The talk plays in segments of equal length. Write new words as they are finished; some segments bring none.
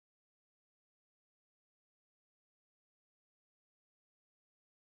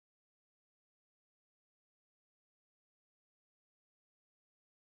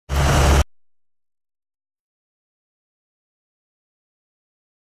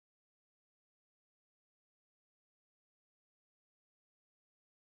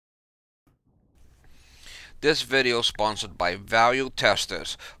This video is sponsored by Value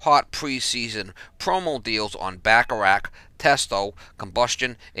Testers. Hot preseason promo deals on Bacharach, Testo,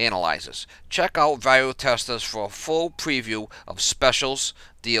 combustion analyzers. Check out Value Testers for a full preview of specials,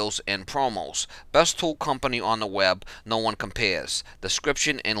 deals, and promos. Best tool company on the web, no one compares.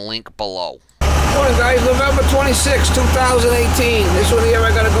 Description and link below. Morning guys, November 26, 2018. This one here I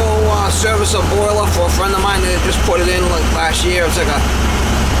gotta go service a boiler for a friend of mine that just put it in like last year. It's like a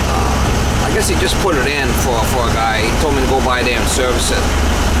I guess he just put it in for a guy. He told me to go by there and service it.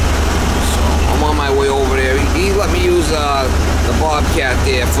 So I'm on my way over there. He let me use the Bobcat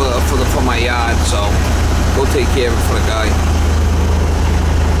there for my yard. So go take care of it for the guy.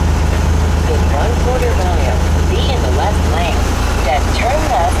 With 1/4 mile, be in the left lane. Then turn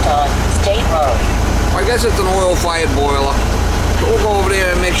left on State Road. I guess it's an oil-fired boiler. So we'll go over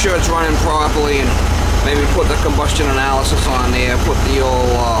there and make sure it's running properly, and maybe put the combustion analysis on there. Put the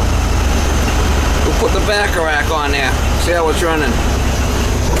old we'll put the Bacharach on there. See how it's running.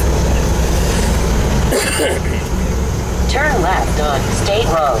 Turn left on State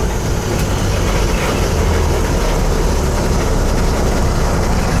Road.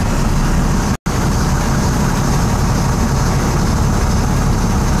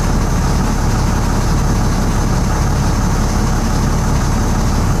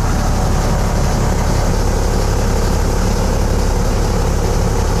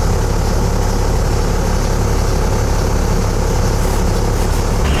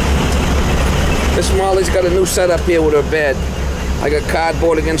 Miss Molly's got a new setup here with her bed. I got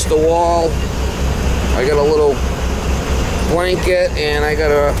cardboard against the wall. I got a little blanket, and I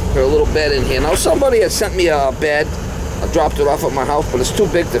got her little bed in here. Now somebody had sent me a bed. I dropped it off at my house, but it's too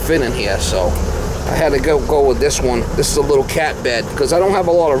big to fit in here, so I had to go with this one. This is a little cat bed, because I don't have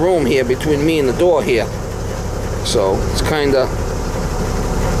a lot of room here between me and the door here. So it's kind of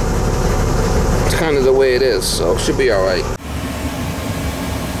the way it is, so it should be all right.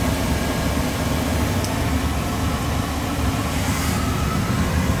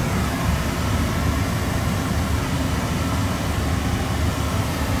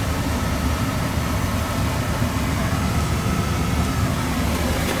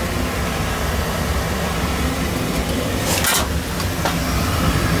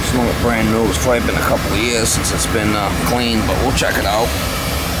 Brand new. It's probably been a couple of years since it's been cleaned, but we'll check it out.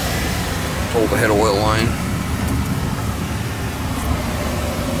 Overhead oil line.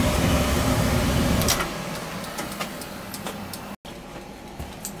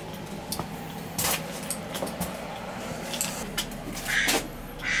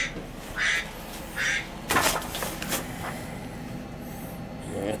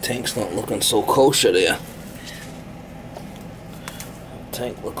 Yeah, the tank's not looking so kosher there.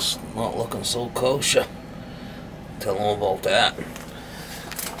 Tank looks not looking so kosher. Tell them about that.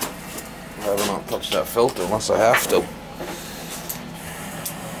 I better not touch that filter unless I have to.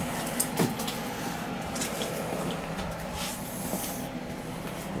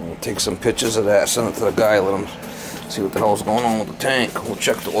 We'll take some pictures of that, send it to the guy, let him see what the hell's going on with the tank. We'll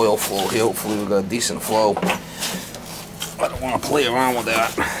check the oil flow here. Hopefully we got a decent flow. I don't want to play around with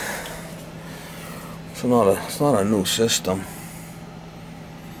that. It's not a new system.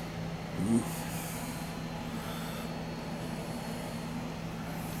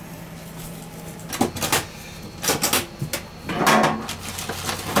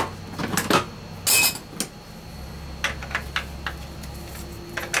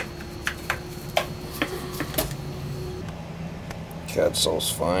 Cadsol's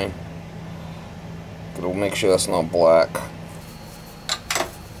fine. Gotta make sure that's not black.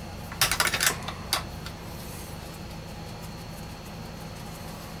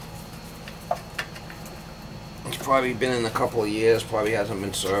 It's probably been in a couple of years, probably hasn't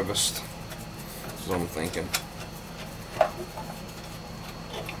been serviced. That's what I'm thinking.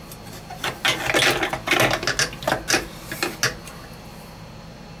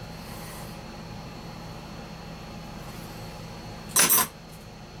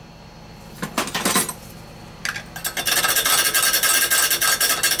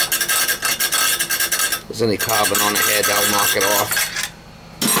 If there's any carbon on the head, I'll knock it off.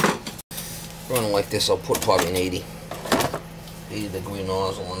 Running like this, I'll put probably an 80 degree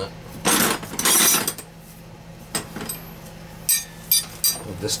nozzle on it.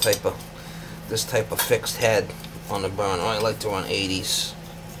 With this type of fixed head on the burner, I like to run 80s.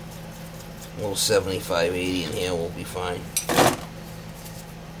 A little 75, 80 in here will be fine.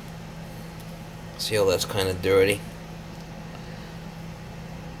 See how that's kind of dirty.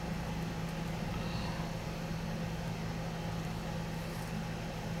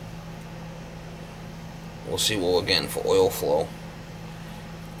 We'll see what we're getting for oil flow.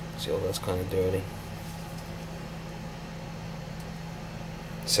 See how that's kind of dirty.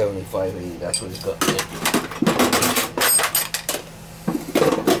 7580, that's what he's got there.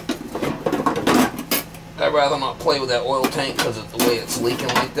 I'd rather not play with that oil tank because of the way it's leaking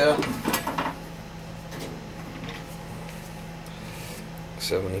like that.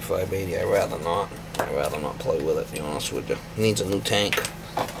 7580, I'd rather not play with it, to be honest with you. It needs a new tank.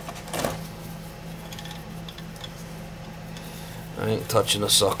 I ain't touching the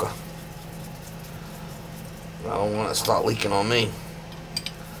sucker. I don't want it to start leaking on me.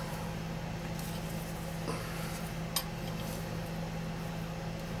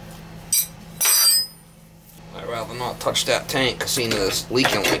 I'd rather not touch that tank, seeing that it's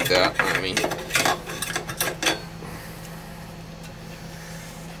leaking like that. I mean, I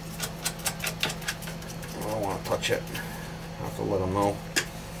don't want to touch it. I have to let them know.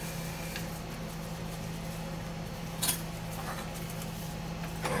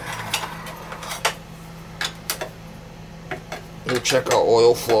 We'll check our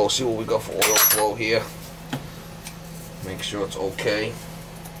oil flow, see what we got for oil flow here. Make sure it's okay.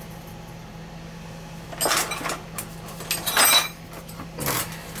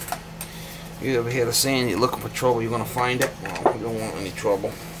 You ever hear the saying, you're looking for trouble, you're going to find it? Well, you don't want any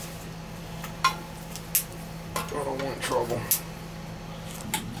trouble. I don't want trouble.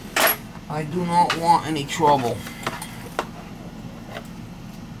 I do not want any trouble.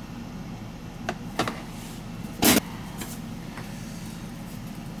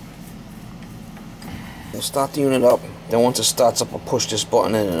 We'll start the unit up. Then once it starts up, I'll push this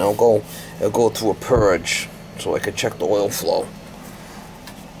button in and it'll go through a purge so I can check the oil flow.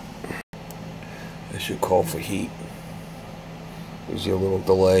 This should call for heat. Gives you a little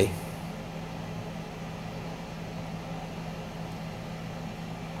delay.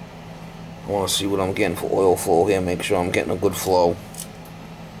 I want to see what I'm getting for oil flow here, make sure I'm getting a good flow.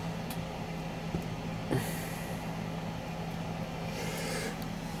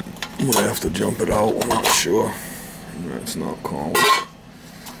 I'm gonna have to jump it out, I'm not sure. It's not calling.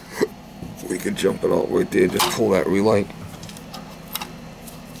 We could jump it out right there, just pull that relight.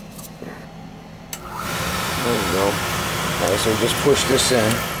 There we go. Alright, so just push this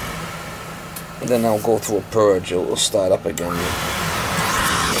in, and then I'll go through a purge, it will start up again.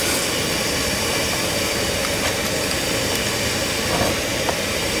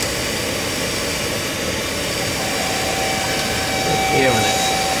 Hearing it.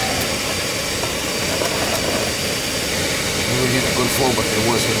 We get a good flow, but there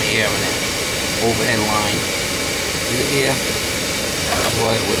was in the air in it. Overhead line. See the air? That's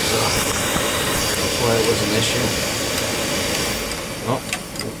why it was an issue. Oh,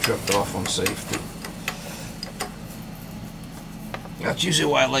 we tripped off on safety. That's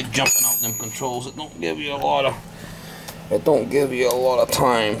usually why I like jumping out them controls. It don't give you a lot of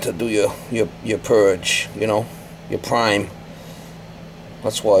time to do your purge, you know, your prime.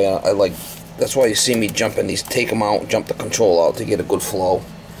 That's why that's why you see me jumping these, take them out, jump the control out to get a good flow.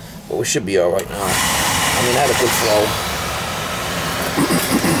 But we should be alright now. I mean, I had a good flow.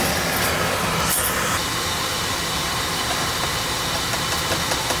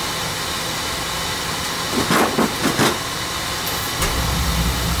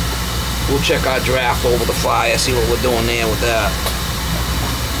 We'll check our draft over the fire, see what we're doing there with that.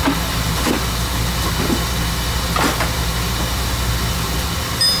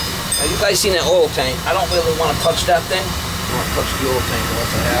 Now you guys seen that oil tank. I don't really want to touch that thing. I want to touch the oil tank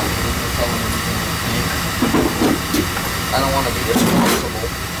unless I have to. There's no telling anything in the tank. I don't want to be responsible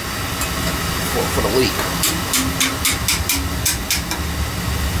for the leak.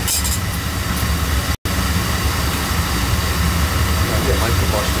 I'll get my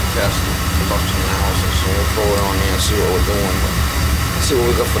combustion test, combustion analysis, so we'll throw it on there and see what we're doing. Let's see what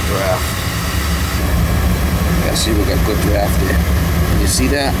we got for draft. Yeah, see we got good draft there. You see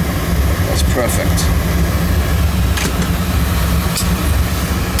that? That's perfect.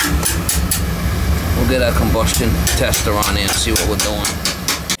 We'll get our combustion tester on there and see what we're doing.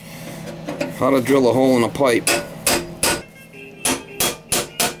 How to drill a hole in a pipe.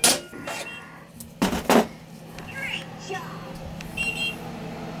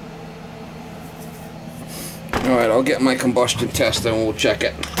 Alright, I'll get my combustion tester and we'll check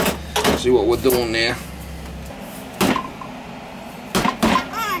it. See what we're doing there.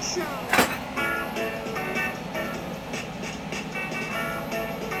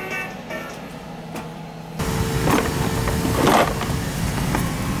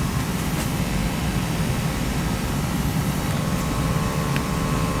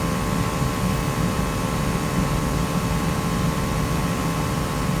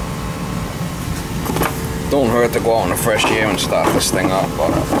 Don't hurt to go out in the fresh air and start this thing up, but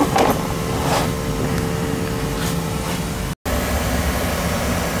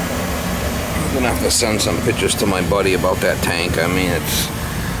have to send some pictures to my buddy about that tank. I mean,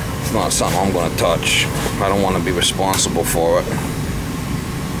 it's not something I'm going to touch. I don't want to be responsible for it.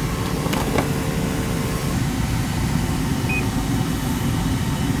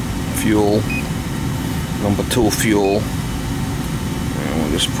 Fuel, number 2 fuel, and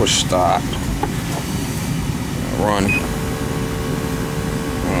we'll just push start, run.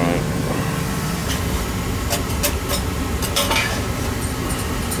 Alright.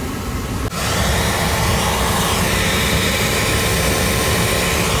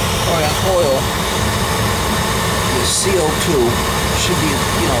 Oh, oil, the CO2 should be,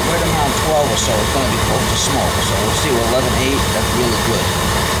 you know, right around 12 or so. It's going to be close to smoke, so we'll see. We're 11.8, that's really good.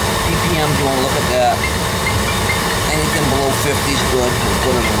 PPMs, you want to look at that. Anything below 50 is good. We'll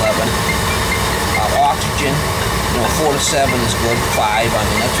put it at 11. Oxygen, you know, 4 to 7 is good. 5, I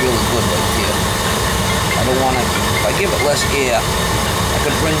mean, that's really good right there. I don't want to, if I give it less air, I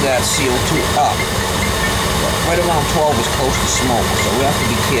could bring that CO2 up. But right around 12 is close to smoke, so we have to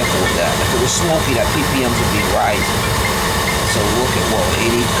be careful with that. If it was smoky, that PPMs would be rising. So look at, what,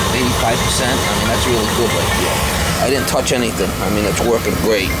 80, 85%? I mean, that's really good right there. I didn't touch anything. I mean, it's working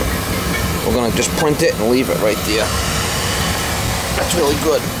great. We're going to just print it and leave it right there. That's really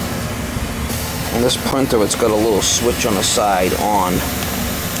good. And this printer, it's got a little switch on the side on.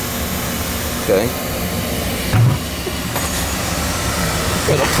 Okay.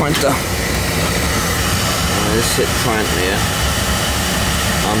 Got a printer. Just hit print there.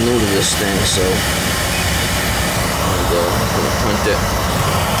 I'm new to this thing, so I'm gonna print it.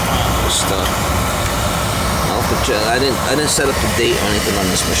 Just I didn't set up the date or anything on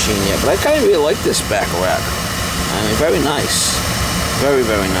this machine yet, but I kind of really like this back rack. I mean, very nice, very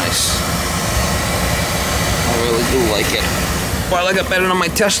nice. I really do like it. But I like it better than my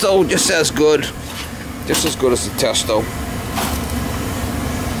Testo. Just as good as the Testo.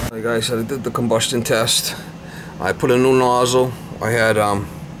 Hey guys, I did the combustion test. I put a new nozzle. I had you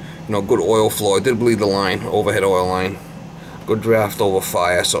know, good oil flow. I did bleed the line, overhead oil line. Good draft over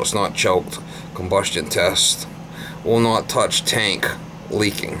fire, so it's not choked. Combustion test. Will not touch tank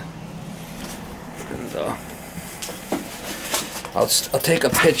leaking. And I'll take a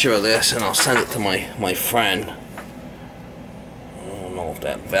picture of this and I'll send it to my friend. I don't know if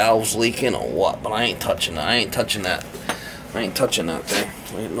that valve's leaking or what, but I ain't touching that. I ain't touching that thing.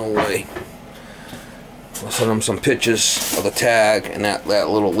 Ain't no way. I'll send him some pictures of the tag and that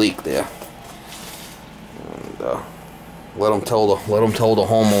little leak there. And let him tell the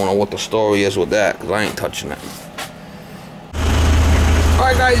homeowner what the story is with that, because I ain't touching it.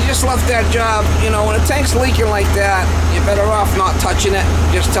 Alright guys, just left that job. You know, when a tank's leaking like that, you're better off not touching it.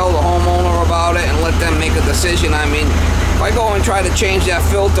 Just tell the homeowner about it and let them make a decision. I mean, if I go and try to change that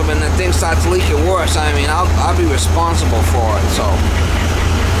filter and the thing starts leaking worse, I mean, I'll be responsible for it. So,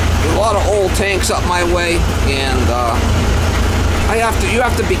 there's a lot of old tanks up my way, and you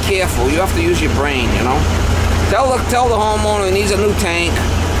have to be careful. You have to use your brain, you know. Tell the homeowner he needs a new tank,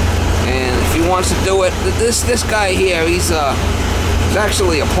 and if he wants to do it, this guy here, he's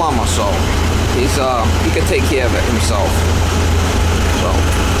actually a plumber, so he can take care of it himself. So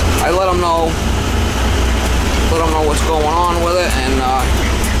I let him know what's going on with it, and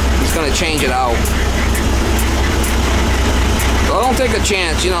he's gonna change it out. So I don't take a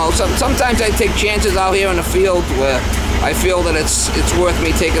chance, you know. Sometimes I take chances out here in the field where I feel that it's worth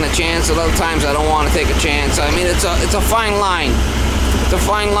me taking a chance. At other times I don't want to take a chance. I mean, it's a fine line. It's a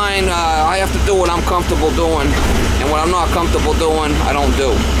fine line. I have to do what I'm comfortable doing, and what I'm not comfortable doing, I don't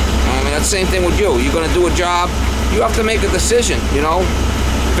do. I mean, that's the same thing with you. You're gonna do a job, you have to make a decision, you know.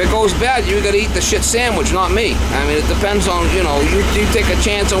 If it goes bad, you gotta eat the shit sandwich, not me. I mean, it depends on, you know, you take a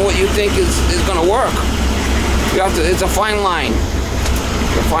chance on what you think is gonna work. You have to. It's a fine line.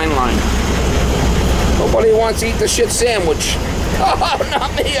 It's a fine line. Nobody wants to eat the shit sandwich. Oh,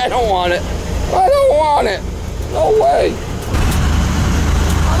 not me. I don't want it. I don't want it. No way.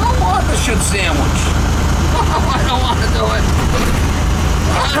 I don't want the shit sandwich. I don't want to do it.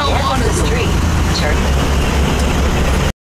 I don't want to do it. Turn.